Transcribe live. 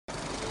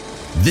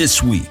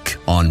This week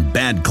on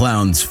Bad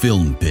Clown's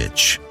Film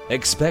Pitch.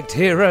 Expect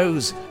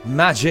heroes,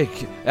 magic,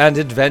 and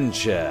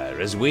adventure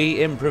as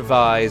we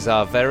improvise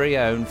our very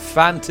own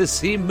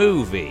fantasy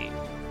movie.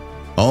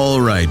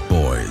 All right,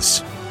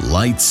 boys.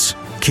 Lights,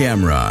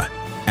 camera,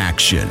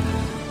 action.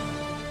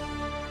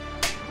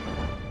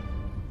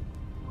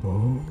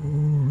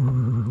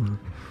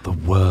 The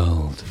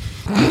world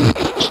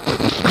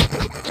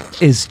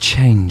is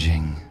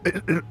changing.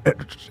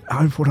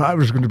 I thought I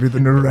was going to be the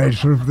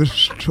narrator of this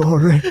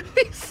story.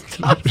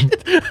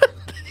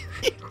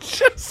 He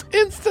just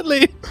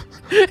instantly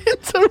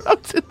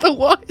interrupted the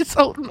wise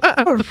old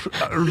man.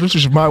 This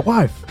is my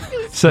wife.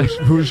 So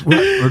Who's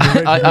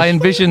I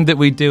envisioned that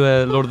we'd do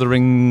a Lord of the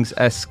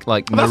Rings-esque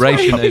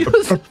narration.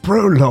 a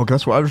prologue.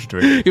 That's what I was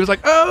doing. He was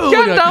like, "Oh,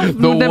 Gandalf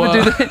would never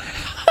do that.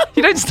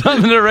 You don't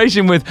start the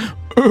narration with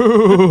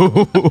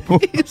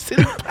he's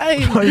in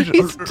pain.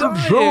 He's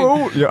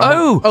dying." Yeah.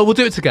 "Oh." Oh, we'll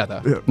do it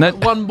together. Yeah. No.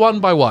 One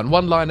by one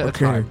line at a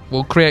time.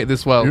 We'll create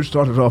this You world.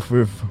 started off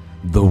with,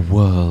 The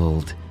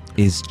world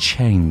is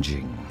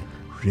changing.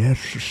 yes,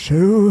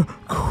 so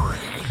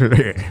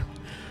quickly.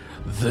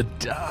 The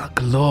Dark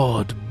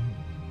Lord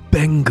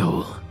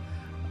Bengal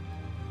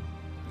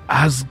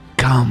has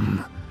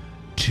come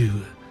to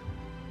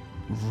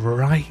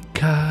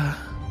Riker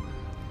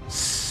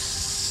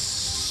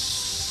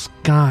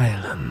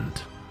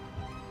Skyland.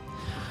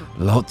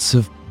 Lots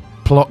of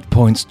plot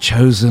points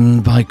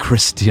chosen by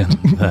Christian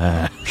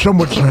there. Some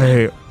would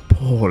say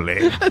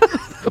poorly.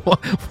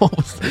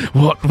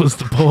 What was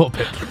the poor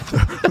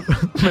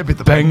bit? Maybe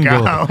the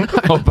Bengal,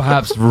 Bengal. or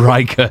perhaps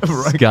Riker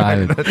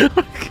Skyland.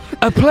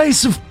 A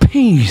place of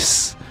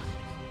peace.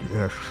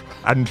 Yes,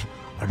 and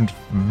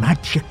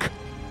magic.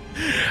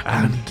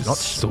 And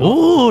lots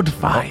sword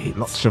fight.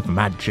 Lots of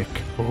magic.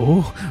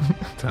 Oh,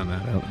 turn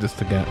that out just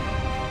to get.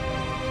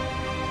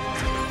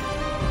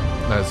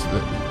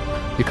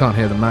 You can't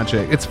hear the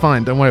magic. It's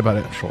fine. Don't worry about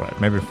it. Sure,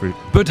 maybe if we...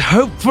 But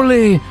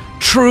hopefully,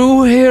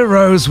 true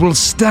heroes will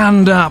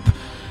stand up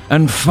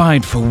and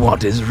fight for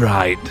what is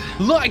right.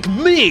 Like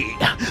me,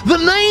 the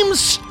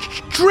name's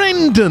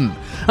Strendon,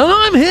 and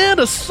I'm here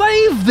to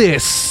save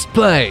this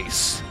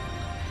place.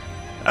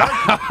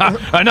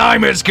 And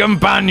I'm his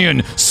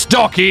companion,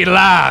 Stocky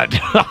Lad.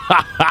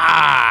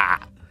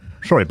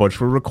 Sorry, Bodge,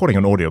 we're recording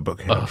an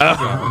audiobook here.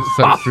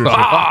 So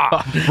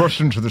seriously.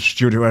 Rushed into the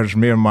studio as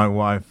me and my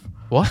wife.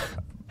 What?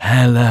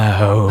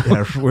 Hello.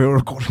 Yes, we were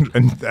recording...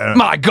 And,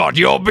 My God,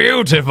 you're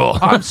beautiful.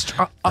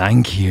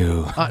 Thank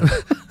you.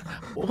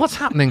 What's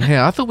happening here?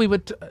 I thought we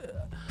would.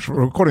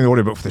 we're recording the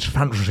audiobook for this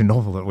fantasy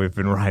novel that we've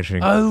been writing.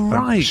 Oh,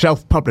 right.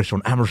 Self-published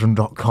on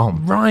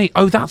Amazon.com. Right.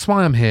 Oh, that's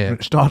why I'm here.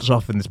 It starts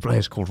off in this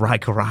place called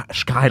Riker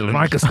Skyland.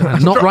 Riker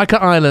Skyland, not Riker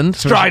Island.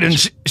 Dryden,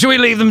 should we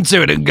leave them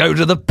to it and go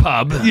to the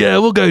pub? Yeah,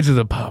 we'll go to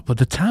the pub or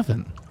the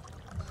tavern.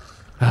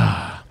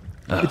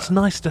 It's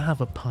nice to have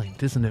a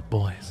pint, isn't it,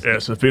 boys?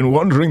 Yes, I've been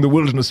wandering the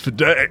wilderness for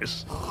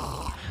days.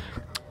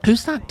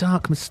 Who's that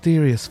dark,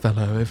 mysterious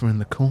fellow over in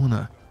the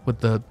corner with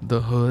the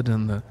hood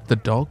and the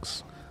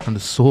dogs and the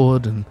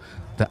sword and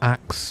the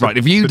axe? Right,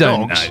 if you The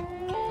don't dogs.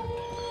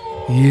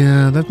 know.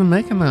 Yeah, they've been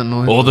making that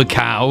noise. Or the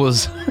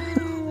cows.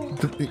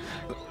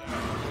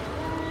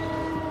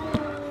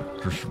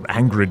 Just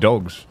angry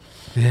dogs.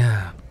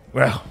 Yeah.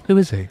 Well, Who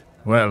is he?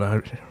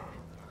 I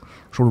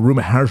sort of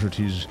rumour has it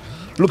he's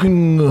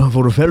looking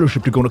for a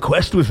fellowship to go on a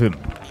quest with him.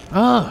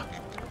 Ah.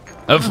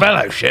 A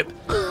fellowship?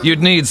 You'd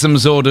need some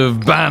sort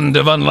of band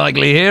of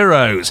unlikely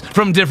heroes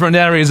from different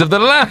areas of the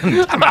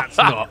land. That's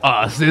not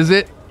us, is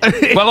it?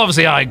 Well,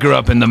 obviously I grew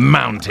up in the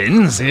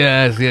mountains.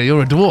 Yes, yeah,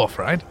 you're a dwarf,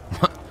 right?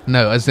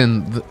 No, as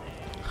in...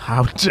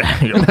 How dare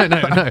you? No.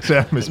 That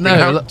term has been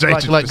No,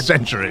 outdated like- for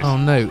centuries. Oh,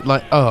 no,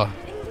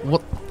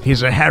 what?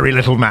 He's a hairy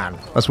little man.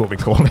 That's what we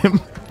call him.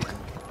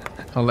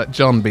 I'll let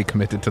John be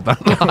committed to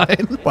that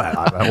line.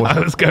 Well, I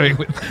was going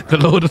with the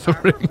Lord of the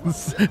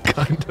Rings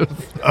kind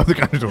of... the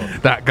kind of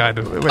dog. That kind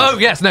of... Oh,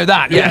 yes, no,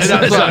 that. Yeah, Yes,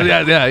 that's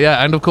right,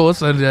 yeah. And of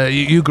course,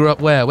 you grew up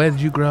where? Where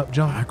did you grow up,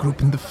 John? I grew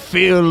up in the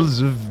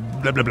fields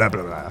of blah, blah, blah,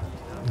 blah,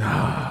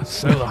 blah. It's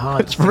so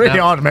hard. It's really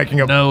hard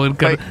making a No,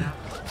 fake you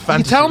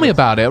fantasy. tell me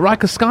about it.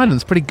 Riker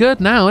Skyland's pretty good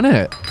now, isn't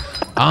it?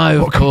 I,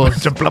 of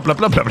course, blah, blah,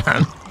 blah, blah,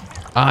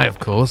 blah.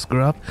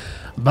 grew up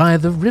by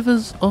the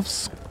rivers of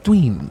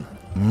Stween.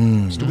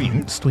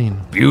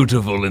 Stween.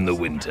 Beautiful in the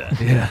winter.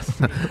 Yes.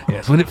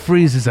 Yes, when it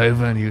freezes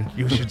over and you...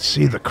 You should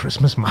see the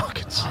Christmas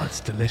markets. Oh, it's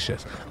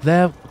delicious.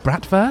 They're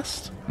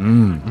bratwurst?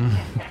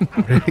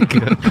 Really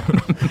good.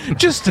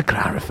 Just to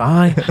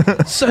clarify,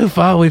 so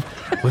far we've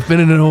been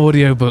in an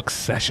audiobook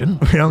session.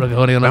 Yeah.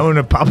 Recording on Now in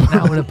a pub.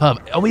 Now in a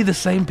pub. Are we the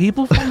same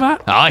people from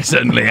that? I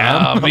certainly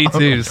am. Me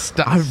too.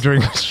 I'm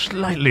doing a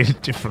slightly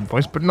different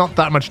voice, but not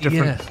that much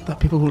different Yes. that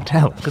people will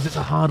tell. Because it's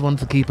a hard one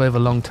to keep over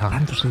a long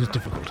time. Fantasy is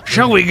difficult.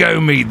 Shall we go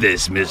meet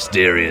this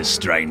mysterious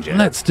stranger?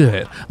 Let's do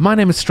it. My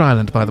name is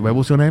Stryland, by the way.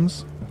 What's your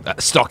names?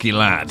 Stocky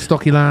Lad.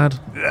 Stocky Lad.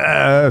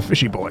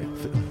 Fishy boy.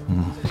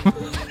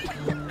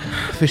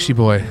 fishy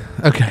boy.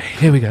 Okay,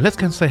 here we go. Let's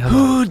go and say hello.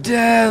 Who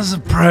dares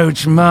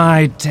approach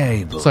my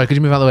table? Sorry, could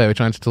you move out of the way? We're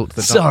trying to talk to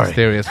the dark,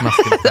 mysterious,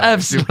 muscular.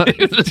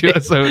 Absolutely.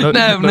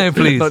 No,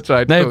 please.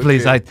 No,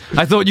 please. I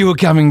thought you were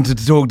coming to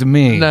talk to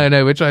me. No,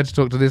 we're trying to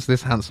talk to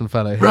this handsome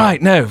fellow here.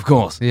 Right, no, of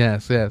course.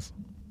 Yes.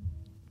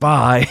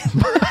 Bye.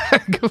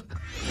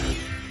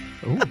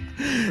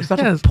 Is that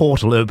a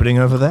portal opening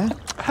over there?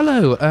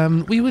 Hello,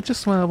 we were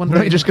just wondering...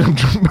 No, you're just going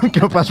to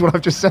go past what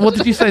I've just said. What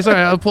did you say?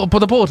 Sorry,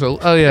 the portal?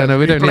 Oh, yeah, no,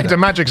 we don't need played a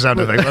magic sound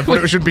effect. I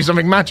thought it should be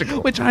something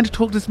magical. We're trying to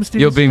talk to this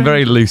mysterious... You're being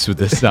very friend. loose with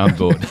this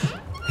soundboard.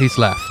 He's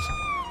left.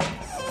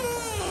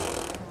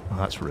 Oh,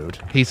 that's rude.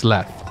 He's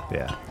left.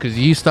 Yeah. Because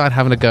you started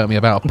having a go at me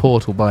about a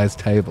portal by his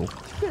table.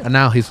 And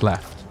now he's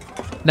left.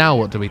 Now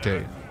what do we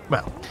do?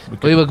 Well,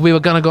 We were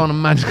going to go on a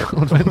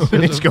magical adventure. we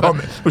need to go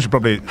on. We should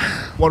probably...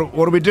 What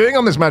are we doing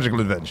on this magical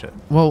adventure?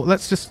 Well,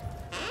 let's just...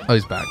 Oh,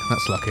 he's back.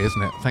 That's lucky,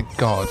 isn't it? Thank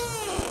God.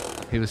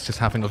 He was just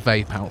having a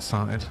vape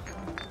outside.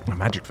 A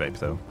magic vape,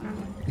 though.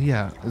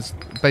 Yeah, it's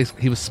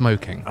basically he was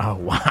smoking. Oh,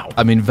 wow.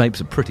 I mean,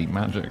 vapes are pretty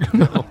magic.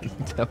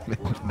 Tell me.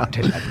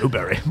 Tastes like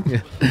blueberry.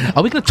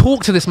 Are we going to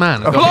talk to this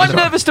man? Well, I'm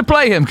nervous to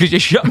play him because you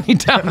shut me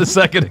down a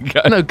second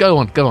ago. No, go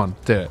on.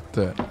 Do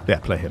it. Yeah,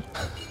 play him.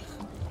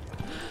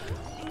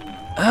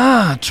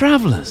 Ah,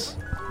 travellers.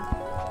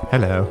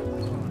 Hello.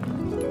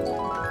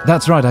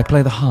 That's right, I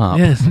play the harp.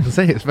 Yes, I can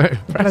see it's very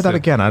impressive. Play that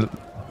again.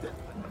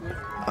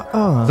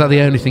 Is that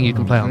the only thing you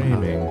can play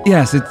on? Really?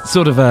 Yes, it's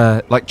sort of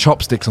like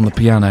chopsticks on the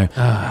piano.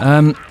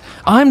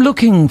 I'm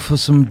looking for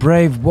some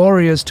brave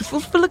warriors to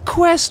fulfill a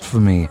quest for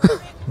me.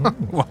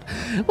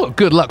 Well,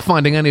 good luck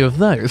finding any of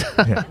those.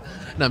 Yeah.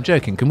 No, I'm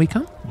joking. Can we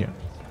come? Yeah.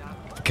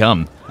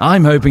 Come.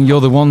 I'm hoping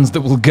you're the ones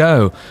that will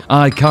go.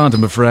 I can't,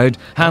 I'm afraid.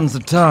 Hands are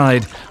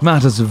tied.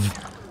 Matters of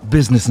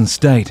business and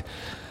state.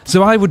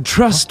 So I would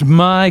trust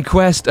my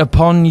quest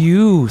upon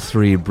you,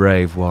 three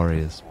brave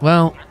warriors.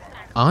 Well,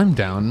 I'm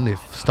down if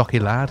Stocky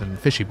Lad and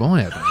Fishy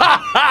Boy are there.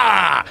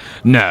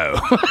 No.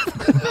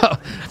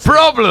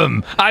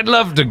 Problem. I'd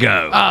love to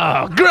go.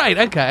 Oh, great.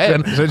 Okay.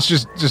 So it's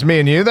just me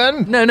and you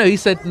then? No, he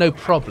said no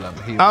problem.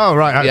 Oh,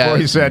 right. I thought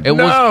he said, it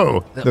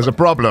was- there's a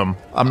problem.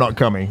 I'm not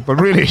coming. But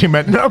really, he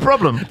meant no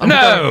problem.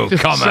 No,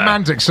 Just comma.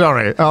 Semantics,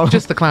 sorry.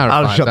 Just to clarify.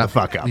 I'll shut the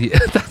fuck up. Yeah,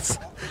 that's...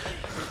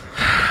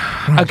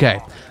 Okay.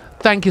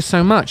 Thank you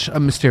so much, a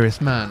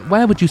mysterious man.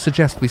 Where would you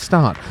suggest we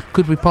start?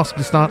 Could we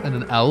possibly start in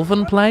an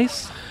elven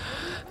place?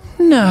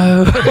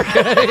 No.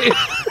 Okay.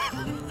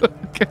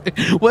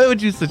 Where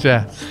would you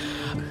suggest?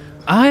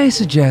 I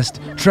suggest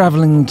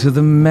travelling to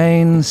the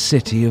main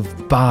city of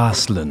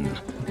Barslan.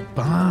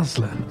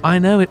 Barslan. I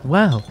know it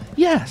well.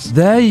 Yes.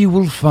 There you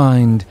will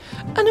find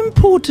an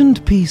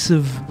important piece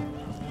of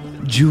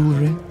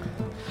jewellery.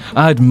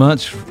 I'd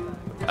much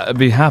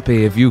be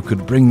happy if you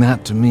could bring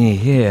that to me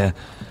here.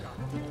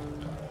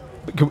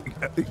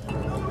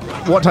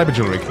 What type of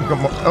jewellery?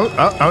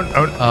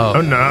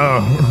 Oh,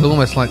 no. It's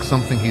almost like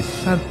something he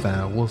said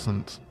there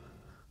wasn't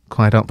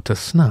quite up to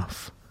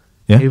snuff.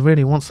 Yeah? He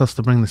really wants us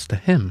to bring this to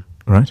him.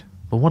 Right.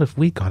 But what if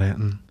we got it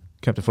and...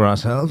 Kept it for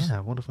ourselves?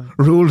 Yeah, what if we...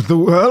 Ruled the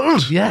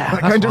world? Yeah,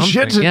 That that's kind of what I'm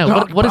shit? thinking.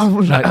 Yeah, what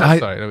is...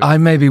 Sorry. I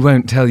maybe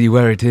won't tell you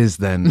where it is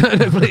then. No,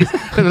 please.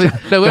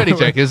 No, we're only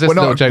joking. It's just We're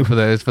a little not. joke for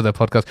the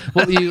podcast.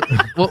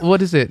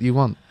 What is it you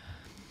want?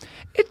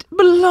 It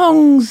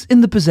belongs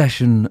in the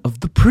possession of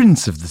the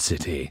prince of the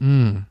city,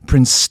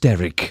 Prince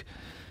Steric.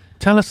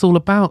 Tell us all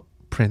about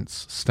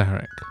Prince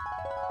Steric.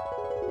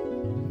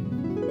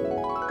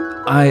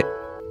 I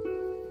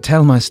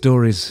tell my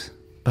stories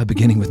by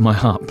beginning with my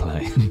harp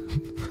play.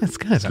 That's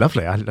good. It's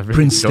lovely. I really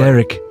Prince enjoy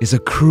it. Steric is a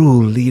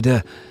cruel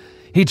leader.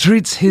 He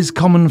treats his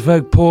common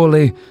folk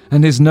poorly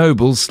and his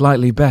nobles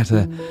slightly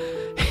better.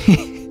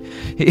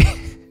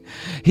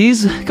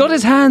 He's got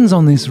his hands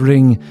on this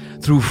ring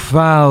through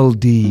foul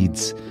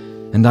deeds,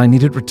 and I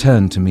need it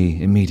returned to me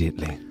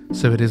immediately.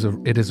 So it is a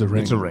ring.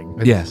 It's a ring.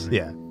 Yes.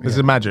 Yeah. This is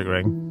a magic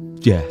ring.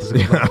 Yes.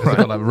 It's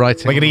got like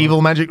writing. Like an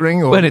evil magic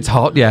ring? Or? When it's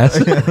hot, yes.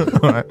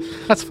 Right.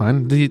 That's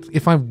fine.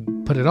 If I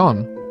put it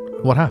on,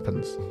 what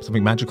happens?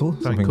 Something magical?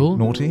 Something cool.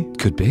 naughty?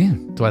 Could be.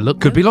 Do I look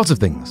Could good? be lots of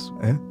things.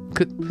 Yeah.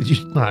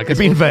 No, I guess You're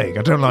being vague.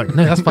 I don't like it.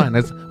 No, that's fine.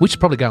 We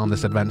should probably go on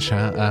this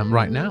adventure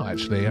right now,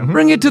 actually.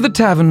 Bring it to the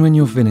tavern when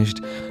you're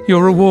finished.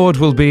 Your reward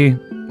will be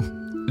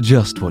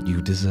just what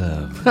you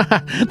deserve.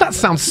 That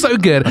sounds so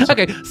good.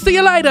 Okay, see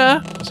you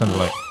later. That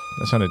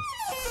sounded...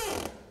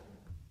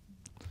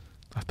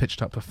 I've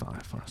pitched up a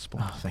 5 for a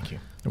sport. Oh, thank you.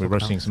 We're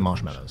roasting some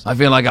marshmallows. I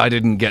feel like I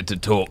didn't get to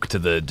talk to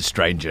the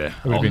stranger.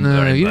 been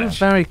No, very you're much.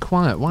 very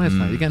quiet. Why is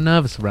that? You get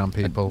nervous around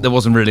people. There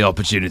wasn't really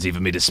opportunity for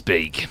me to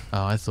speak.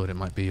 Oh, I thought it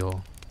might be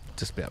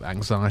just a bit of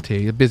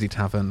anxiety. A busy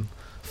tavern.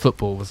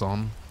 Football was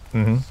on,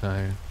 Mm-hmm.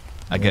 so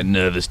I get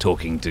nervous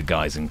talking to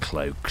guys in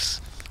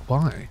cloaks.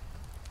 why?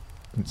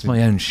 It's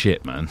my own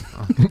shit, man.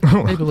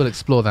 Maybe we'll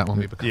explore that when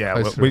we become Yeah,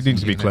 closer we as a need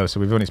to be unit. closer.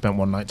 We've only spent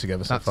one night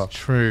together so That's far.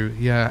 true.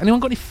 Yeah. Anyone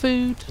got any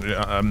food?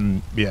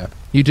 Yeah.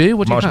 You do?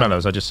 What do you have?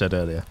 Marshmallows, I just said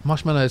earlier.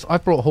 Marshmallows. I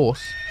brought a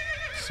horse.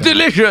 So-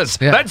 Delicious!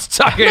 Yeah. Let's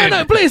tuck in!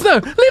 No, please, no.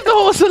 Leave the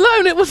horse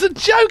alone. It was a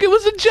joke. It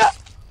was a joke.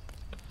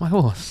 My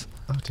horse.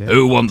 Oh dear.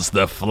 Who wants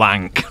the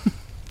flank?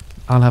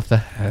 I'll have the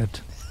head.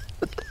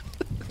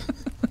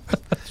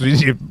 So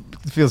you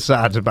feel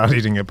sad about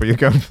eating it, but you're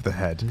going for the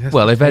head. Yes,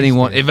 Well, if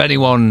anyone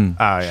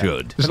Yeah.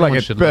 should. It's Anyone like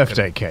a should look at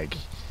birthday cake.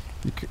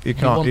 You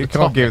want the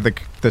can't give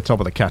the top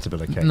of the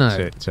caterpillar cake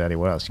No. to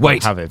anyone else. You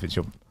Wait. can't have it if it's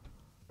your.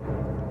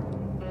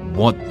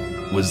 What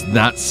was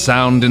that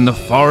sound in the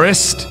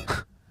forest?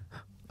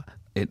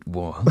 It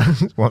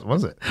was. What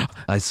was it?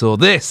 I saw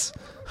this.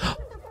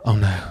 Oh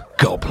no,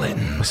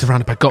 Goblin. we're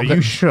surrounded by Are goblins.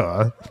 you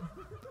sure?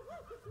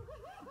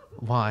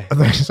 Why?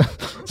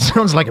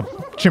 Sounds like a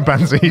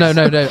chimpanzee. No.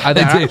 They're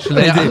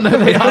actually.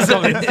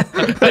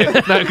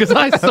 No, because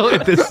I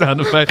sorted this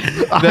sound effect.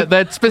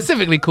 They're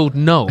specifically called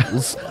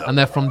gnolls, and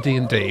they're from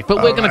D&D.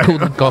 But we're going to call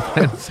them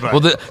goblins. Well,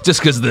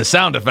 just because the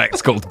sound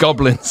effect's called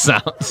goblin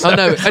sounds. Oh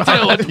no! I tell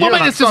you what, we'll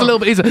make this just a little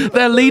bit easier.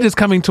 Their leader's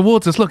coming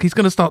towards us. Look, he's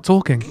going to start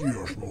talking.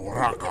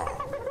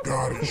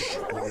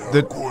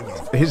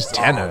 His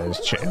tenor is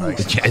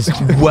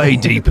It's way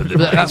deeper than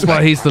that. That's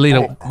why he's the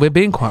leader. We're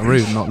being quite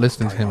rude, not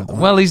listening to him at the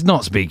moment. Well, he's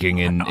not speaking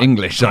in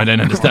English, so I don't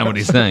understand what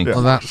he's saying.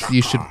 Well,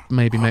 you should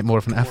maybe make more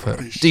of an effort.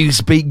 Do you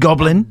speak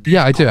goblin?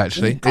 Yeah, I do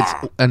actually. He's.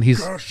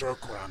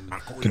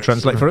 Can you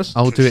translate for us?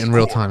 I'll do it in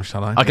real time,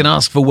 shall I? I can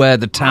ask for where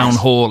the town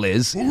hall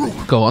is.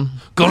 Go on.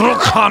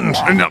 That's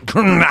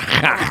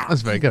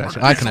That's very good,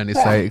 actually. I can only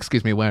say,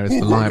 excuse me, where is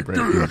the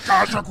library?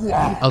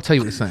 I'll tell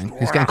you what he's saying.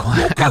 He's getting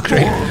quite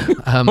angry.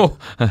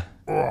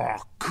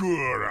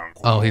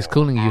 He's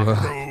calling you.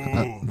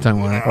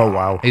 Don't worry. Oh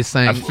wow. He's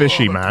saying a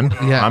fishy man.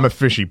 Yeah. I'm a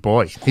fishy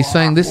boy. He's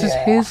saying this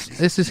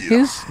is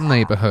his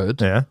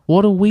neighbourhood. Yeah.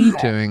 What are we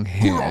doing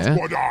here?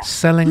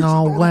 Selling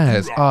our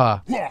wares.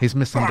 He's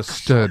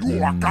misunderstood.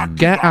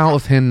 Get out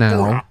of here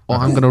now, or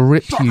I'm going to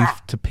rip you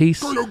to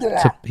piece.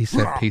 He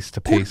said piece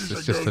to piece.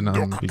 It's just an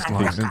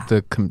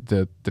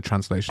the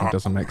translation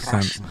doesn't make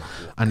sense.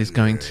 And he's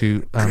going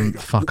to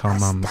fuck our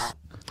mums.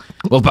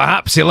 Well,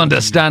 perhaps he'll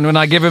understand when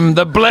I give him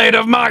the blade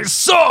of my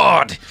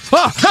sword.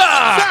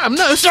 Sam,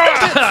 no,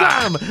 stop it,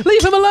 Sam!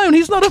 Leave him alone.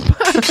 He's not a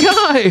bad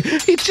guy.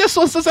 He just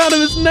wants us out of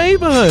his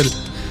neighbourhood.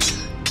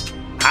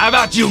 How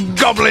about you,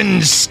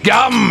 goblin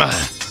scum?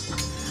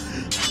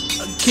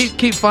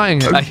 Keep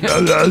fighting him. I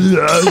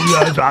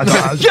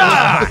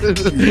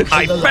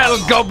fell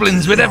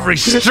goblins with every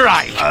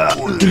strike.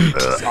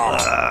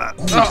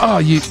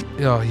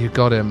 You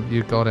got him.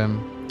 You got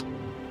him.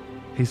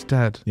 He's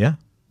dead. Yeah.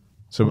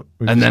 So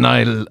And then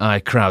I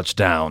crouch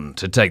down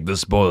to take the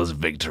spoils of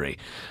victory,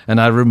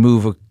 and I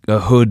remove a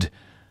hood,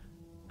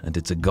 and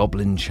it's a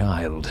goblin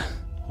child.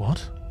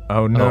 What?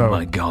 Oh no. Oh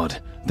my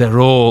god, they're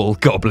all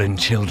goblin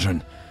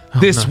children.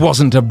 This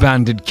wasn't a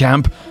bandit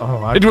camp.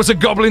 It was a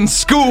goblin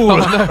school.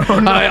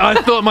 I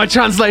thought my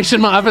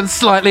translation might have been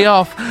slightly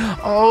off.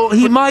 Oh,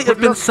 he might have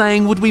been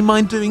saying, would we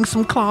mind doing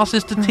some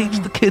classes to teach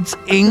the kids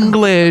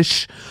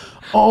English?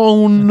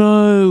 Oh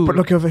no. But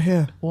look over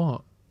here.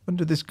 What?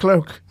 Under this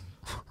cloak.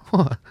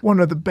 What? One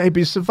of the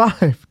babies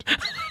survived.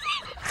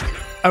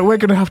 And we're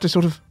going to have to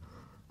sort of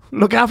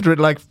look after it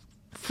like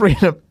three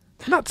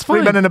That's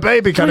fine. men and a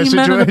baby kind of Three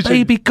men situation. and a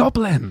baby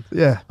goblin.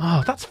 Yeah.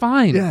 Oh, that's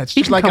fine. Yeah, it's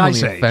You just can like come on Ice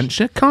the Age.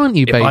 adventure, can't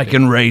you, If baby? I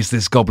can raise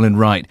this goblin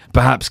right,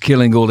 perhaps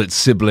killing all its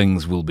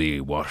siblings will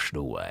be washed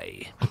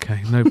away.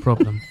 Okay, no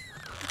problem.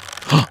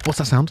 What's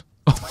that sound?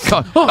 Oh my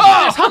god. Oh,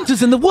 there's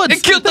hunters in the woods.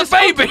 It killed the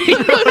baby!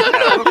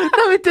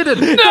 No, it didn't.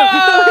 No,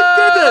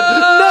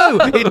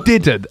 it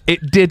didn't.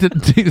 It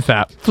didn't do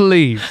that.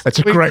 Please. It's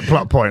a great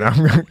plot point.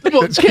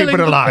 Let's keep it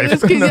alive.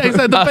 Let's keep, yeah,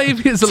 exactly. The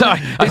baby is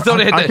Sorry, alive. I thought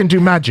it hit I can do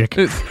magic.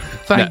 No,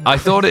 Thank, I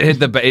thought it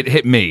hit it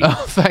hit me.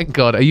 oh, thank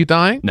God. Are you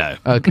dying? No.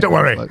 Okay. Don't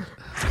worry.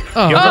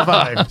 Oh. You'll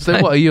survive. So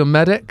what, are you a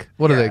medic?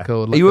 What are they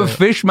called? Are you a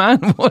fish man?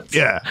 What?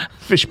 Yeah.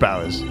 Fish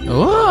powers.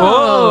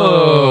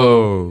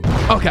 Oh.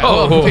 Okay.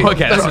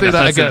 Okay, Let's do that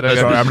that's again. it.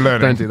 Okay. Sorry, I'm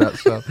learning. Don't do that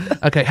stuff.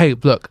 Okay. Hey,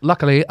 look.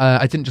 Luckily,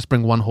 I didn't just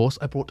bring one horse.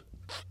 I brought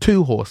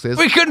 2 horses.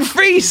 We can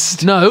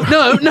feast! No,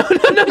 stop. No,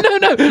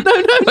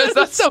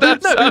 stop. I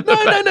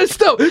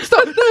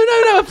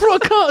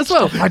brought a cart as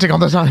well. Fighting on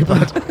the side.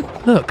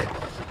 Look,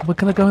 we're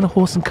going to go in a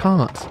horse and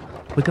cart.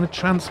 We're going to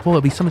transport.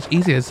 It'll be so much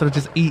easier instead of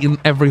just eating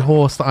every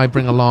horse that I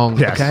bring along.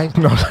 Yes. Okay?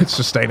 No, it's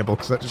sustainable.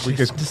 Because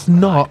It's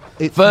not.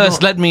 It's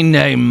First, not. let me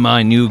name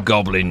my new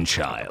goblin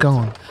child. Go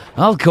on.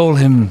 I'll call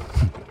him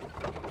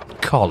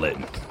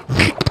Colin.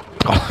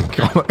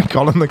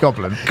 Colin the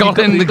Goblin.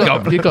 Colin the You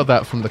goblin. got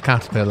that from the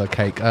caterpillar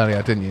cake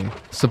earlier, didn't you?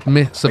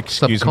 Excuse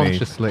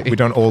Subconsciously. me. We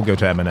don't all go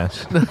to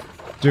M&S.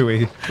 Do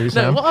we? Do we, No,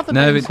 Sam? what other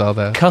No, names are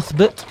there?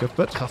 Cuthbert.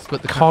 Cuthbert?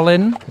 Cuthbert the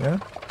Colin. Yeah.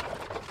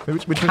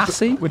 Which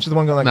Cassie? Which is the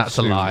one got like That's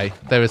a Sue? lie.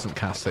 There isn't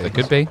Cassie. It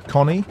could be.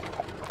 Connie?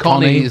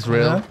 Connie is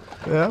real.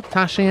 Yeah.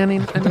 Tashi, any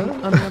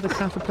other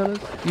caterpillars?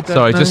 You don't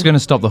Sorry, know? just going to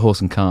stop the horse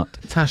and cart.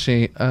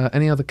 Tashi,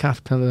 any other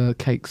caterpillar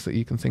cakes that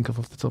you can think of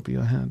off the top of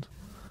your head?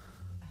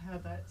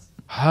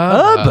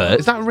 Herbert?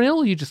 Is that real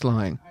or are you just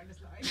lying?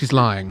 She's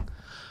lying.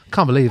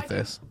 Can't believe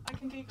this.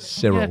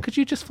 Cyril. Yeah, could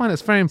you just find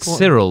it's very important?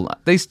 Cyril.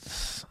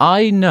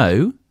 I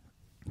know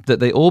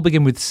that they all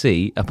begin with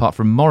C, apart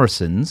from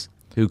Morrison's,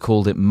 who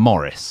called it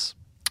Morris.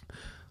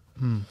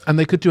 And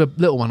they could do a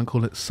little one and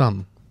call it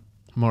Sun.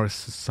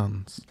 Morris's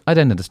sons. I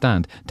don't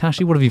understand.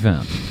 Tashi, what have you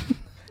found?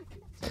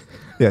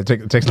 Yeah, it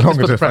takes Just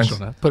longer put to the find.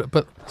 pressure on her.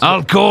 But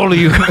I'll call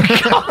you.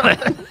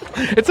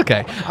 it's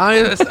okay. I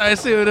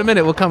assume in a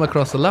minute we'll come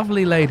across a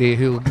lovely lady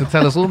who will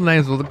tell us all the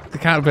names of the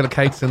caterpillar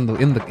cakes in the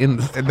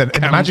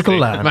magical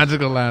land.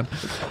 Magical land.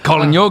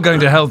 Colin, you're going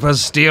to help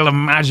us steal a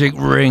magic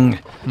ring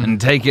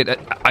and take it.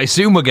 I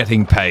assume we're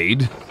getting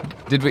paid.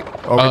 Did we?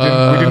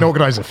 Oh, we didn't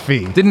organise a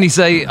fee. Didn't he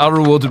say our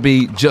reward would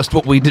be just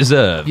what we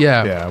deserve?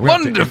 Yeah. Yeah, we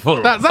have to-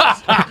 Wonderful. That's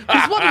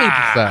what do we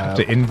deserve?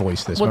 to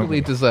invoice this. What do won't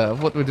we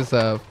deserve? What do we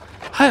deserve?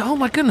 Hey, oh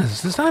my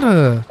goodness, is that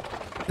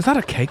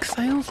a cake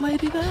sales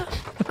lady there?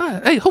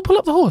 Hey, pull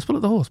up the horse, pull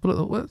up the horse, pull up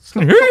the horse.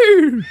 No,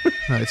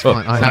 it's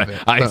fine, I have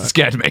it. It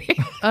scared me.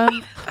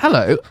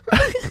 Hello,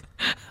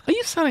 are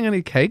you selling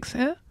any cakes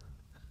here?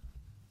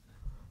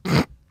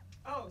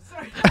 Oh,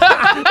 sorry.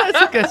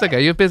 It's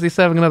okay. You're busy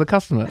serving another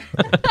customer.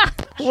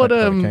 What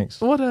cakes.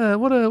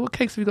 what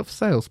cakes have you got for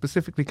sale?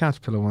 Specifically,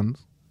 caterpillar ones.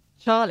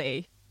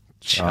 Charlie.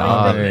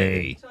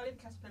 Charlie. Charlie the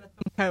Caterpillar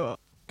from Co-op.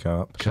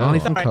 Co-op. Charlie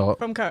from Sorry, Co-op.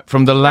 From Co-op.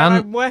 From the Where land,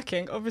 I'm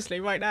working, obviously,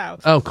 right now.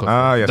 Oh, of course.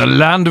 Ah, yes. the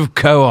land of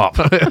co-op.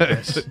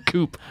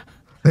 Coop.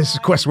 This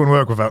quest won't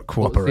work without What's the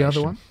cooperation.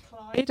 other one?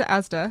 Clyde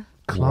Asda.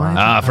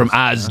 Clyde. From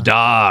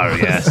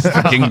Asdar, yes.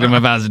 The Kingdom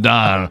of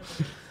Asdar.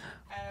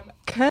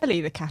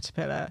 Curly the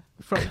Caterpillar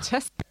from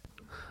Tesco.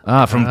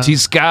 From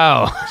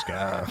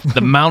Tiscao.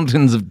 The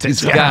mountains of I'll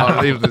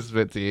Tiscao. leave this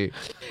bit to you.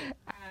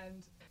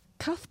 And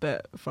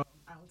Cuthbert from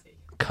Aldi.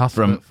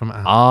 Cuthbert from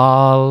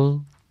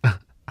Al.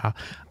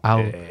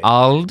 Ald E.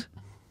 Ald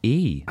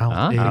E.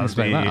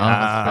 Explain that.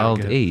 Ah,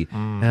 Ald good. E.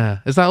 Yeah.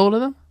 Is that all of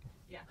them?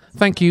 Yeah.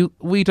 Thank you.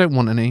 We don't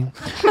want any.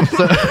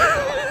 So-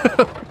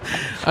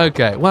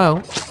 okay,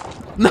 well.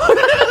 No!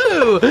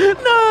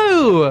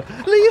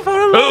 Leave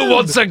her alone! Who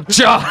wants a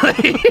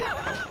Charlie?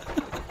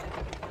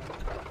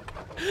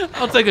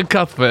 I'll take a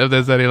Cuthbert if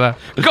there's any left.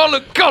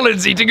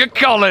 Colin's eating a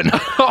Colin.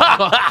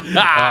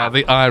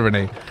 The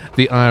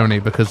irony,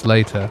 because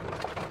later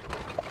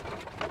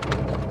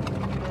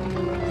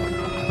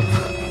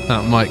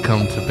that might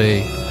come to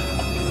be.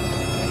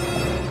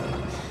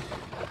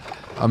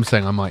 I'm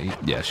saying I might eat.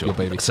 Yeah, sure. your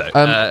baby. So,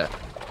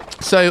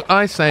 So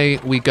I say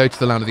we go to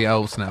the land of the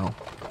elves now.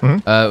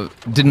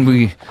 didn't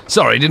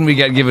we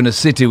get given a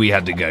city we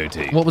had to go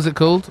to? What was it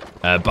called?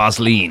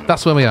 Basleen.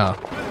 That's where we are.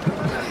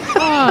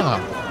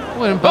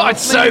 We're in Oh,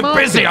 it's so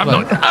Barnsley busy. I'm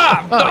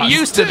Marketplace. not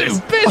used to this.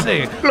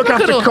 Busy. Look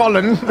after at all-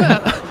 Colin.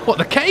 What,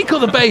 the cake or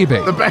the baby?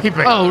 The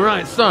baby. Oh,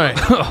 right, sorry.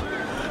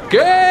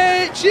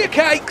 Get your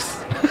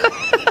cakes.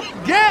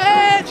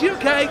 Get your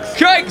cakes.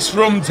 Cakes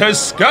from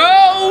Tesco.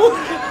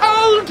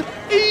 Old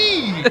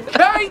E.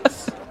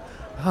 Cakes.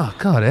 Oh,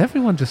 God,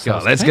 everyone just God,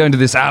 sells let's cake. go into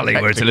this alley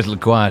where it's a little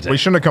quieter. We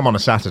shouldn't have come on a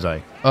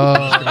Saturday. Oh, I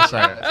was going to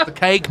say, it's the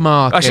cake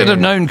market. I should have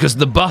known because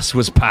the bus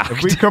was If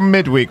packed. we come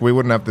midweek, we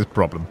wouldn't have this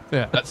problem.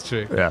 Yeah, that's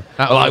true. Yeah.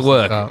 Well, I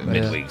work Yeah.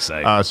 midweek,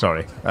 so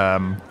Sorry.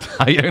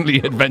 I only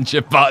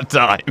adventure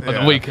part-time on the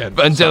Yeah. weekend.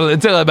 But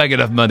until I make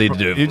enough money to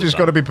do it. You just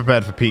got to be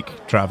prepared for peak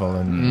travel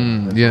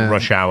and yeah.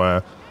 rush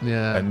hour.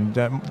 Yeah. And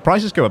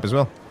prices go up as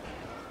well.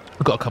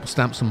 I've got a couple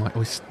stamps on my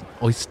oyster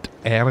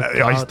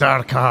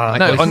card.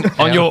 No,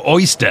 on your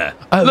oyster.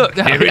 Look,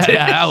 yeah, here it is.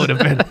 that would have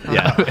been.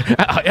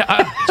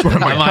 It's one of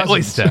my My cousins.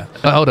 oyster.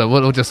 Hold on,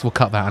 we'll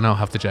cut that and I'll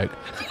have the joke.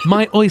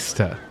 My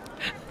oyster.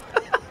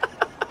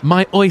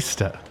 My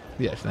oyster.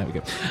 Yes, there we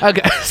go.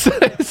 Okay,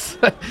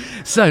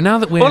 so now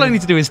that we're... All I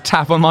need to do is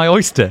tap on my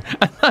oyster,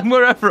 and I'm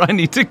wherever I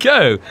need to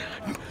go.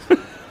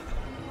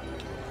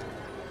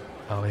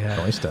 Oh, yeah.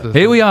 Oyster.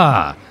 Here we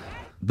are,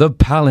 the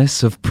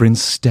Palace of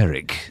Prince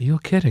Steric. You're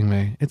kidding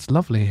me. It's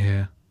lovely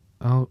here.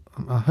 I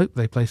hope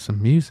they play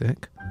some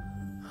music.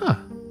 Huh.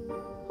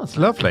 That's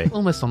Lovely.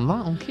 almost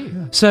on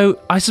cue. So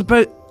I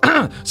suppose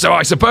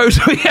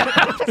we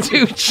have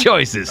two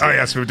choices. Oh,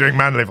 yes, we're doing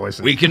manly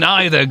voices. We can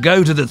either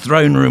go to the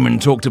throne room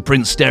and talk to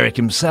Prince Steric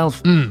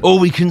himself, or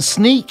we can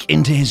sneak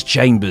into his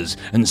chambers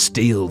and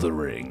steal the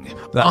ring.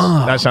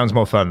 That sounds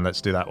more fun.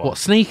 Let's do that one. What,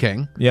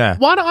 sneaking? Yeah.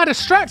 Why don't I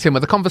distract him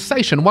with a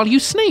conversation while you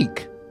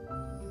sneak?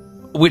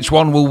 Which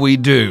one will we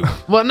do?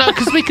 Well, no,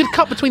 because we could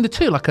cut between the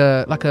two like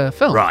a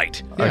film.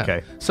 Right. Yeah.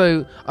 Okay.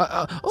 So,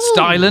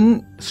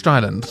 Stylen?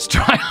 Stryland.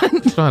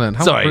 Stryland?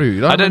 How Sorry,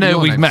 rude. I don't know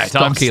remember we've your name, met.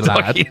 I'm Stocky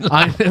lad. Stocky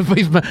lad.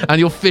 We've met, and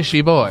you're Fishy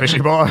Boy.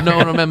 Fishy Boy. No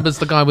one remembers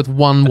the guy with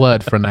one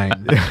word for a name.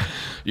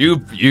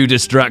 You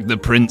distract the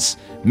prince.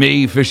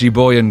 Me, Fishy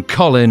Boy, and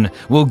Colin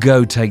will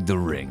go take the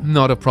ring.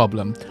 Not a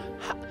problem.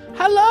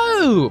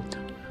 Hello!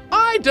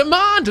 I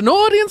demand an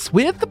audience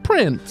with the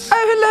prince. Oh,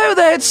 hello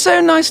there. It's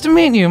so nice to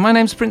meet you. My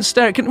name's Prince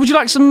Steric. Would you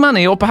like some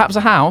money or perhaps a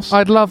house?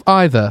 I'd love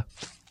either.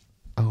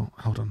 Oh,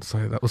 hold on.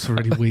 Sorry, that was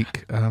really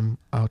weak.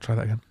 I'll try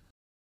that again.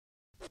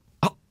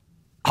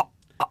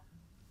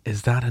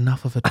 Is that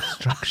enough of a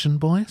distraction,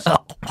 boys?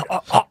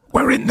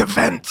 We're in the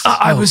vents.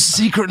 I was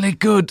secretly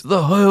good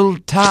the whole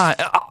time.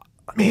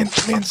 Me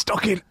and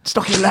Stocky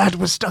lad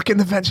were stuck in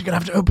the vents. You're gonna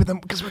have to open them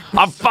because we're.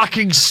 I'm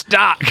fucking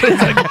stuck.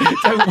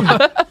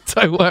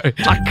 Don't worry.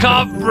 I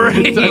can't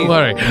breathe. Don't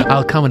worry.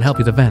 I'll come and help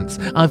you with the vents.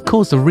 I've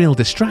caused a real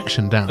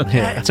distraction down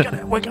here.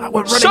 We're running out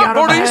of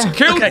Somebody's air.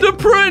 killed the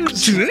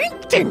prince.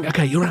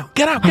 Okay, you're out.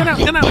 Get out.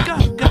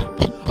 Go.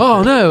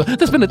 Oh no,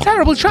 there's been a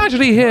terrible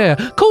tragedy here.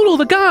 Call all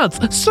the guards.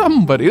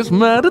 Somebody has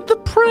murdered the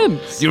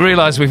prince. You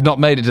realise we've not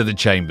made it to the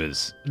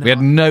chambers. We had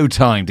no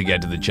time to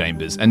get to the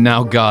chambers, and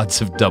now guards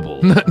have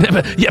doubled.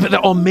 Yeah, but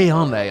they're on me,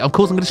 aren't they? I'm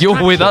causing a distraction.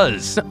 You're with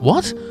us.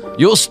 What?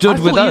 You're stood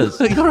with us.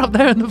 You're up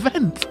there in the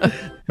vent.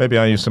 Maybe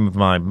I use some of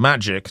my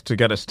magic to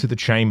get us to the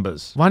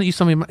chambers. Why don't you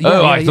summon?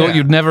 I thought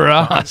you'd never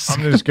ask.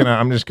 I'm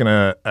just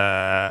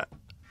gonna.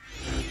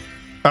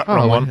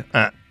 Wrong one.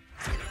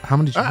 How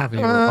many did you have in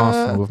your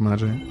arsenal with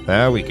magic?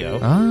 There we go.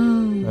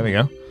 Oh. There we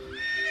go.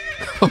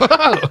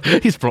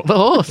 He's brought the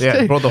horse.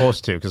 Yeah, too. brought the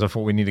horse too because I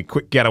thought we needed a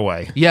quick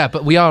getaway. Yeah,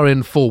 but we are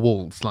in four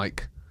walls.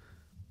 Like,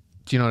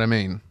 do you know what I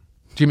mean?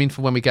 Do you mean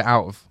for when we get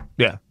out of?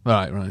 Yeah.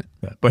 Right.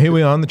 Yeah. But here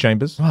we are in the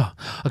chambers. Oh,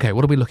 okay.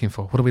 What are we looking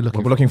for? We're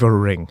looking for a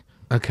ring.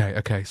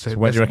 Okay. So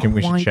where do you there's reckon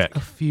we should quite check?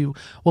 A few.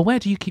 Well, where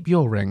do you keep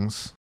your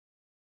rings?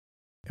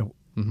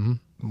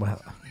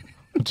 Well,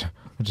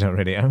 I don't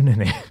really own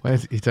any. Where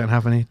you don't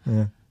have any?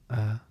 Yeah.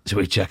 Shall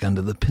we check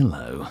under the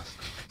pillow?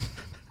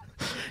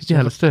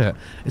 Yeah, let's do it.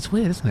 It's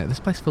weird, isn't it?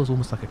 This place feels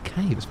almost like a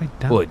cave. It's very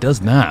damp. Well, it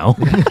does now.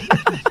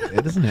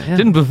 Isn't it? Yeah.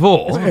 Didn't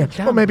before.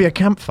 Or maybe a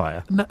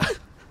campfire. No.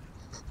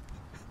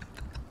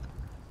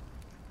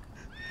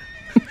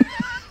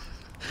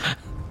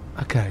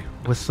 Okay,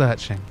 we're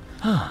searching.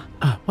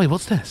 Wait,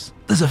 what's this?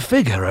 There's a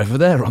figure over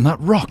there on that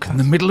rock in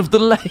the middle of the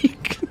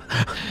lake.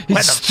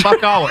 Where the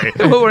fuck are we?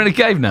 Well, we're in a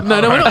cave now.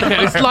 No, we're not.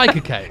 Okay, it's like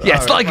a cave. Yeah,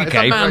 it's like a It's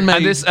cave.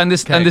 man-made And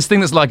this thing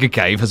that's like a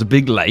cave has a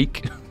big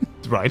lake,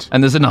 Right.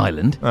 and there's an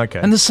island. Okay.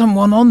 And there's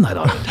someone on that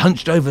island,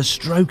 hunched over,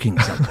 stroking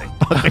something.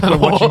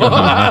 Hold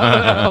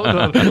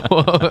on.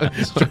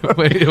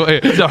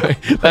 Wait. Sorry,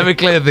 let me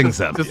clear things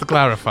up. Just to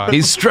clarify.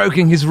 He's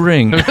stroking his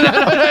ring.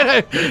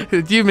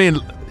 Do you mean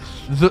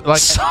like?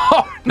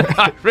 Sorry,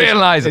 I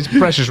realise It's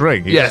precious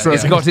ring. Yes,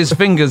 he's got his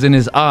fingers in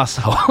his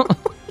arsehole.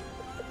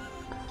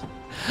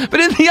 But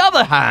in the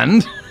other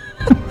hand,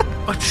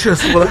 I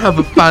just want to have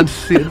a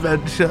fantasy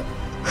adventure.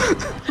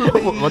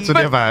 What's in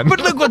the other hand?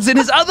 but look what's in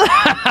his other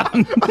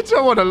hand. I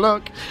don't want to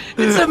look.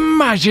 It's a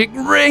magic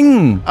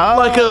ring.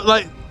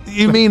 Like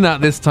you mean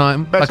that this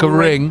time? Like a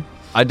ring?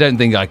 I don't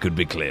think I could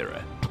be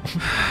clearer.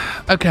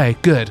 Okay,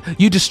 good.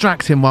 You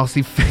distract him whilst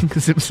he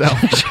fingers himself.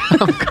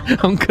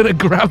 I'm gonna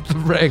grab the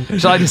ring.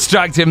 Shall I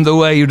distract him the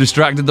way you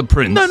distracted the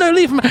prince? No,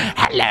 leave him.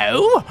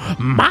 Hello,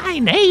 my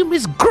name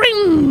is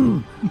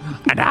Grim,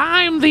 and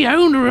I'm the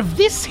owner of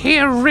this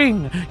here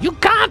ring. You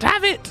can't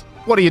have it.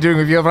 What are you doing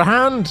with your other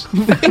hand?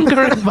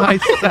 Fingering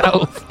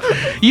myself.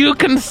 You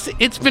can see,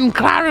 it's been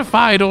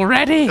clarified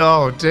already.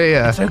 Oh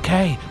dear. It's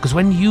okay, because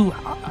when you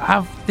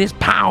have this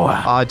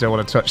power, I don't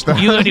want to touch that.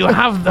 you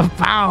have the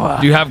power.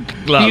 Do you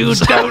have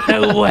gloves? You don't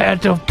know where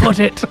to put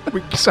it.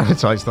 We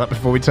sanitize that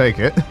before we take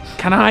it.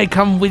 Can I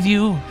come with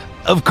you?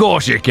 Of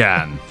course you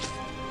can.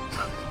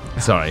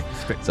 Sorry,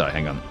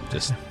 hang on.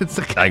 Just It's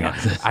okay. hang on.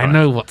 I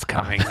know what's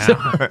coming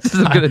now.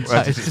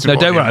 No,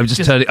 don't worry. I'm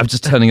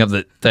just turning up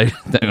the. Don't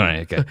worry.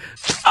 Okay.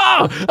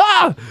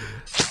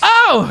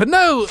 Oh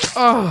no!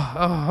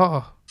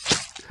 Oh.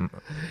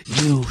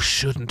 You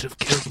shouldn't have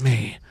killed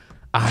me.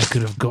 I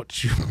could have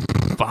got you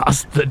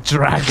past the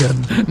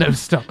dragon. No,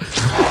 stop.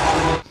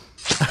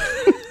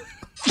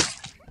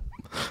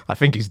 I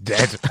think he's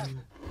dead.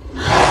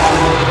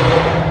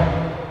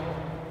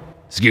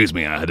 Excuse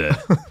me. I had a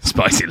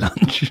spicy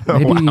lunch.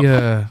 Maybe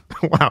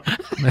Wow.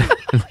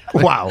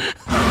 Wow.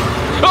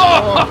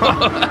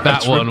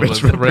 that one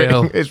was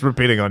real. It's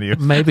repeating on you.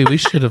 Maybe we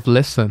should have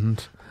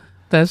listened.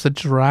 There's a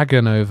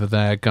dragon over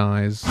there,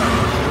 guys.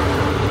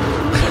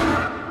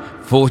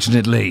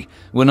 Fortunately,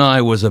 when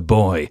I was a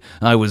boy,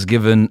 I was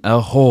given a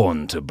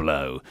horn to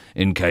blow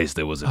in case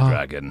there was a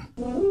dragon.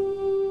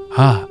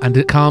 And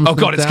it calms. Oh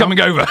God, it's coming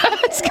over.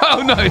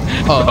 Oh no!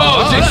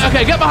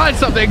 Okay, get behind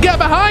something. Get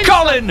behind.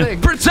 Colin,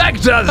 something.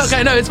 protect us!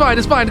 Okay, no, it's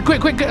fine.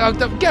 Quick,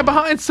 get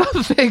behind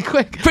something,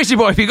 quick. Pretty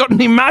boy, have you got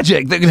any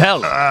magic that could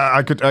help?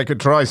 I could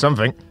try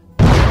something.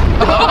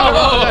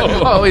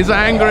 Oh, he's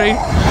angry. He's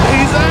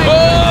angry.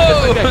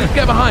 Oh! Okay,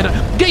 get behind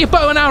her. Get your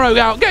bow and arrow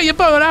out.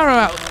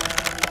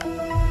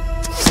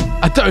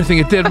 I don't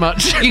think it did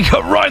much. You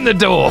got right in the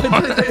door.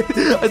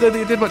 I don't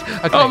think it did much.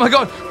 Okay. Oh my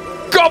God!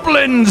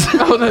 Goblins!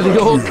 Oh no, the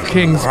Orc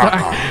King's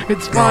back.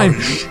 It's fine.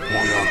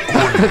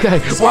 Okay,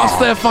 whilst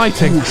they're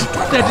fighting,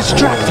 they're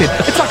distracted.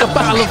 It's like a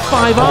battle of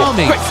 5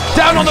 armies. Quick,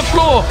 down on the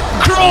floor!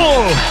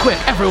 Crawl! Quick,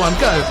 everyone,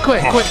 go!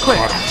 Quick!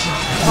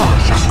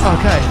 Oh,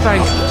 okay,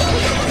 thanks.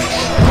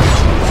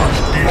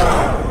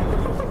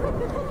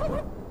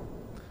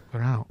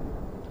 We're out.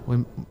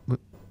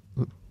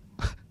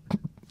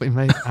 We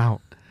made it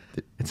out.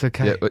 It's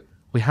okay. Yeah,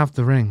 we have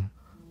the ring.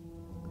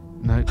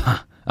 No,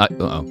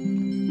 Uh-oh.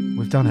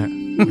 we've done it.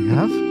 We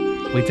have?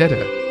 We did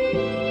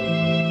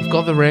it. We've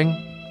got the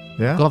ring.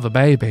 Yeah. Got the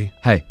baby.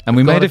 Hey, and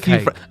we Got made a a few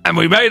cake. and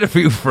we made a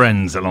few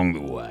friends along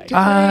the way.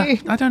 I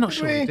don't know.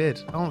 Sure we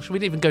did. Oh, we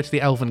didn't even go to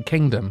the Elven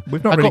Kingdom.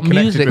 We've not I really got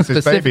connected music with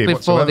this baby specifically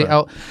for the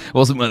whatsoever.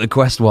 Wasn't what the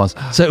quest was.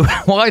 So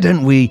why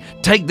don't we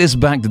take this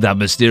back to that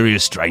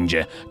mysterious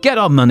stranger, get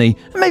our money,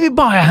 and maybe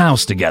buy a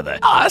house together?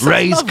 that sounds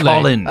Raise lovely.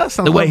 Colin That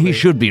sounds the way he lovely.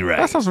 should be That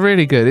raised. sounds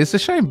really good. It's a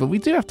shame, but we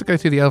do have to go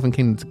through the Elven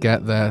Kingdom to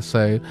get there.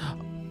 So,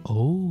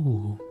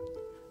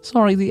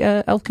 Sorry, the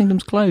Elf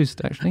Kingdom's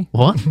closed, actually.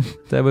 what?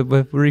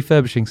 We're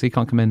refurbishing, so you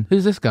can't come in.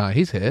 Who's this guy?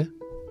 He's here.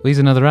 Well, he's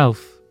another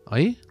elf. Are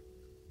you?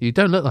 You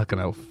don't look like an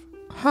elf.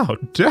 How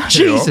dare you?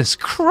 Jesus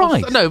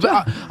Christ! No,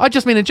 but I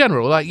just mean in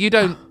general. Like you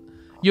don't.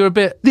 You're a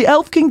bit. The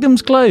Elf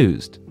Kingdom's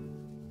closed.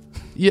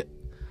 You,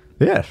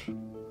 Yes.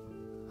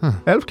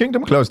 Elf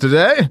Kingdom closed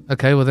today.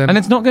 okay, well then. And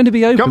it's not going to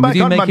be open Come with back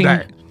you on making...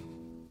 Monday.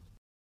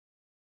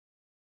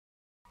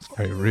 It's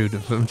very rude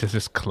of them to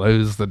just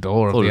close the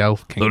door of Thought the it-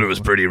 Elf Kingdom. Thought it was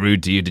pretty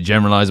rude to you to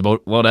generalise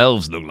about what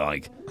elves look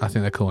like. I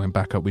think they're calling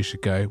back up. We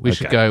should go. We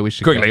should Okay. go. We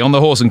should Quickly, go. on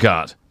the horse and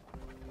cart.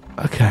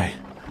 Okay.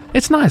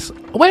 It's nice.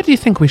 Where do you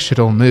think we should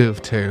all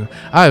move to?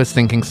 I was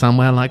thinking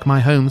somewhere like my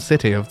home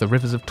city of the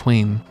Rivers of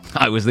Tween.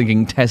 I was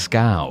thinking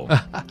Tescow.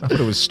 I thought it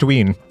was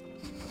Stween.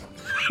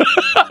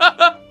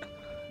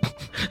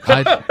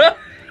 I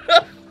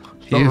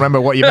Don't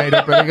remember what you made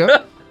up,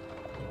 Vinegar.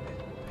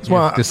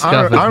 Well,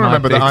 discovered I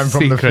remember my that I'm big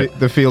from secret.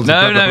 the fields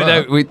no, of blah, blah,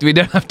 no, blah. no. We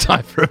don't have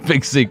time for a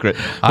big secret.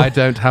 I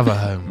don't have a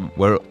home,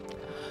 We're...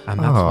 and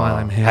that's why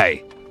I'm here. Hey,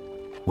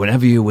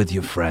 whenever you're with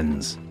your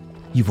friends,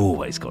 you've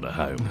always got a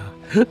home.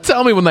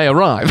 Tell me when they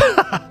arrive.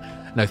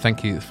 No,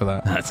 thank you for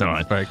that. That's all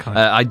right. Very kind.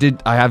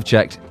 I have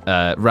checked.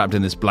 Wrapped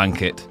in this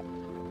blanket,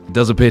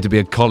 does appear to be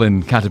a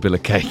Colin caterpillar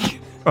cake.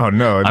 Oh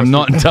no! It I'm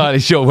must not entirely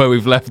sure where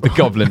we've left the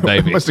goblin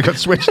baby. Must have got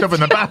switched up in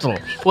the battle.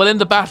 Well, in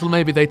the battle,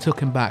 maybe they took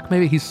him back.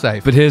 Maybe he's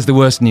safe. But here's the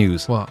worst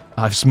news. What?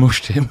 I've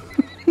smushed him.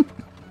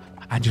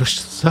 And you're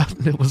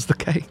certain it was the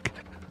cake?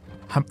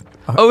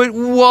 Oh, it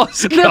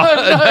was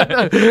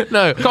Colin.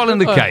 No. Colin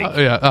the cake.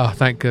 Yeah. Oh,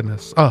 thank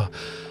goodness. Oh,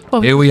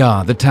 well, Here we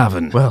are, the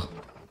tavern. Well,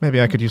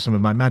 maybe I could use some of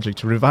my magic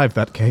to revive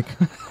that cake.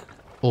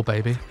 or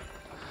baby.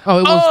 Oh,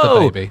 it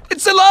was the baby.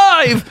 It's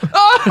alive!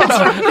 Oh,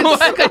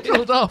 It's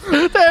scaled off.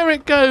 There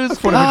it goes.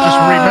 Thought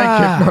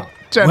I would just remake it,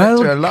 not turn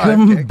it to a live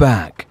welcome cake.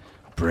 back,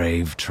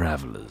 brave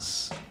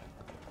travellers.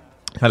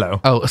 Hello.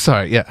 Oh,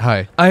 sorry. Yeah.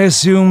 Hi. I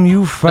assume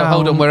you No, found...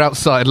 hold on. We're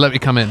outside. Let me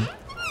come in.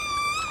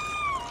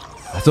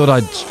 I thought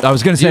I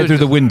was going to say You it through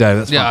just- the window.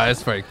 That's Yeah, fine.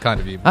 it's very kind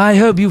of you. I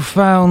hope you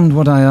found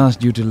what I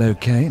asked you to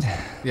locate.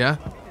 Yeah.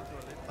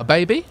 A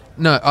baby?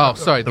 No. Oh,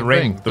 sorry. The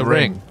ring. The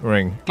ring.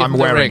 I'm him the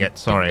wearing ring. it.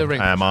 Sorry. Give him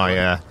the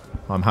ring.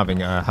 I'm having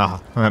it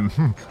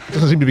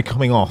doesn't seem to be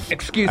coming off.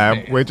 Excuse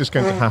me. We're just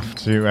going to have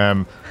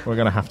to we're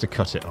going to have to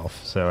cut it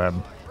off. So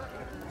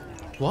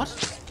What?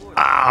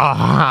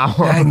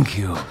 Thank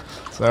you.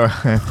 so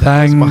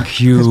Thank my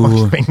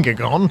you. finger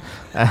gone.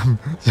 Why have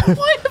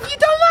you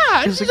done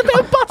that? It's just a bit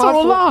of butter I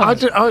or thought,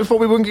 lard. I thought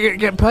we wouldn't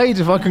get paid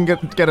if I can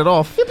get it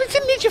off. Yeah, but you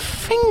didn't need your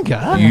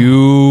finger.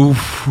 You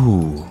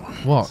fool.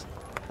 What?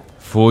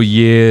 For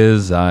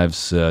years I've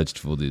searched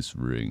for this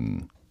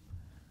ring.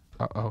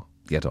 Uh-oh.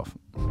 Get off.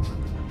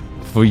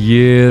 For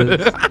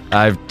years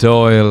I've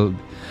toiled,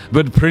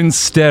 but Prince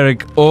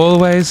Steric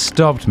always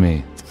stopped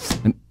me.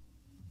 And...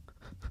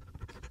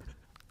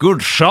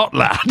 Good shot,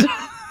 lad.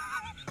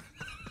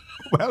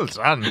 Well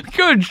done.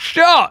 Good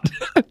shot.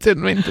 I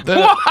didn't mean to do it.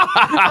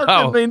 I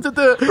didn't mean to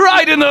do it.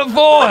 Right in the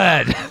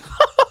forehead. It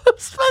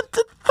was meant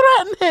to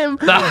threaten him.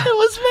 It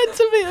was meant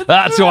to be a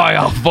That's why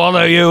I'll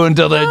follow you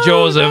into the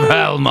jaws of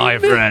hell, my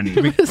friend.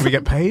 Can we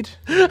get paid?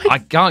 I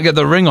can't get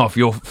the ring off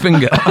your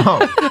finger.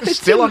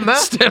 Still on that?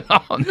 Still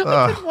on.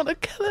 I didn't want to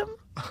kill him.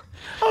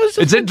 I was just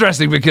It's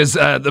interesting because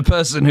the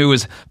person who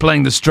was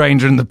playing the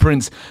stranger and the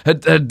prince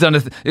had done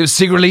it was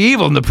secretly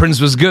evil and the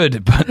prince was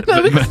good. But,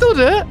 No, we can still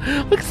do it.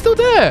 We can still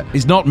do it.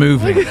 he's not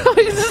moving. We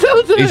can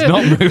still do He's it.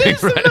 not moving, Do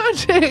some Fred.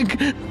 magic.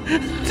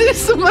 Do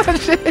some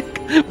magic.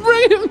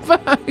 Bring him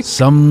back.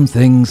 Some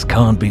things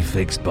can't be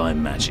fixed by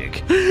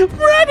magic. Bring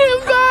him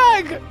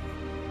back.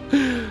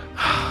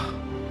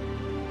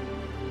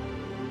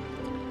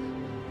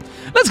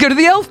 Let's go to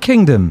the Elf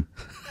Kingdom.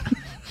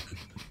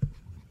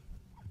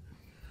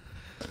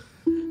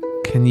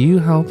 Can you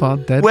help our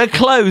dead? We're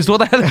closed. What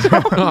the hell is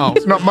wrong? Oh,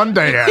 It's not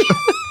Monday yet.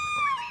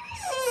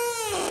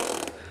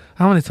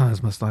 how many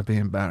times must I be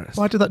embarrassed?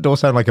 Why did that door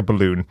sound like a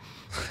balloon?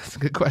 That's a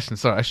good question.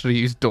 Sorry, I should have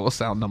used door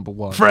sound number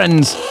 1.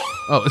 Friends,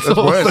 Oh, it's That's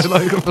also worse.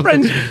 like a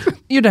friends,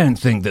 you don't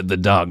think that the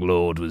Dark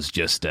Lord was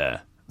just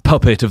a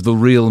puppet of the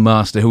real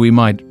master who we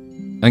might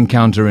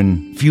encounter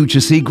in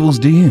future sequels,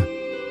 do you?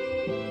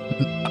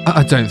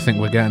 I don't think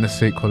we're getting a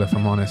sequel, if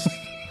I'm honest.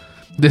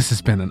 This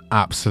has been an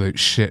absolute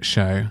shit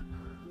show.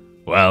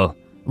 Well,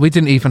 We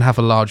didn't even have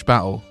a large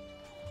battle.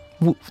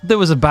 there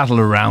was a battle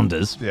around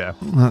us. Yeah.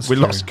 That's we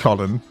true. lost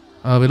Colin.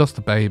 Oh, we lost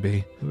the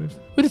baby.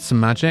 We did some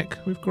magic.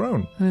 We've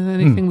grown.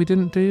 Anything we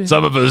didn't do?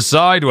 Some of us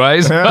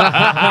sideways.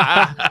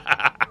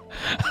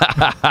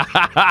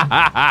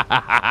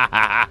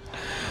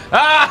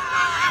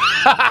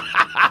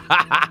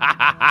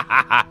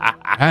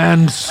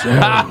 And so,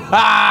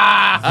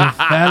 the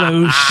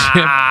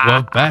fellowship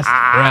were best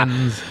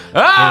friends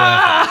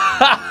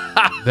forever.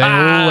 They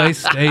always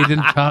stayed in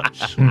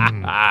touch,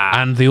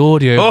 and the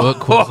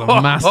audiobook was a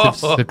massive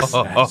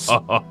success.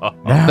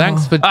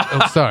 Thanks for...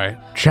 Oh, sorry.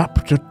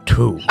 Chapter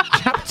 2.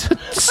 Chapter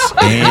 2.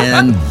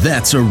 And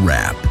that's a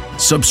wrap.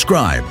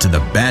 Subscribe to the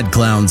Bad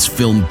Clowns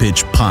Film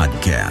Pitch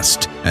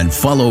podcast and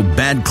follow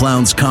Bad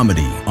Clowns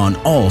Comedy on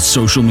all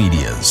social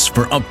medias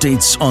for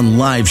updates on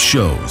live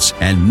shows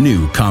and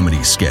new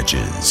comedy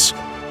sketches.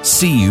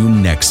 See you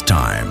next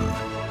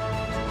time.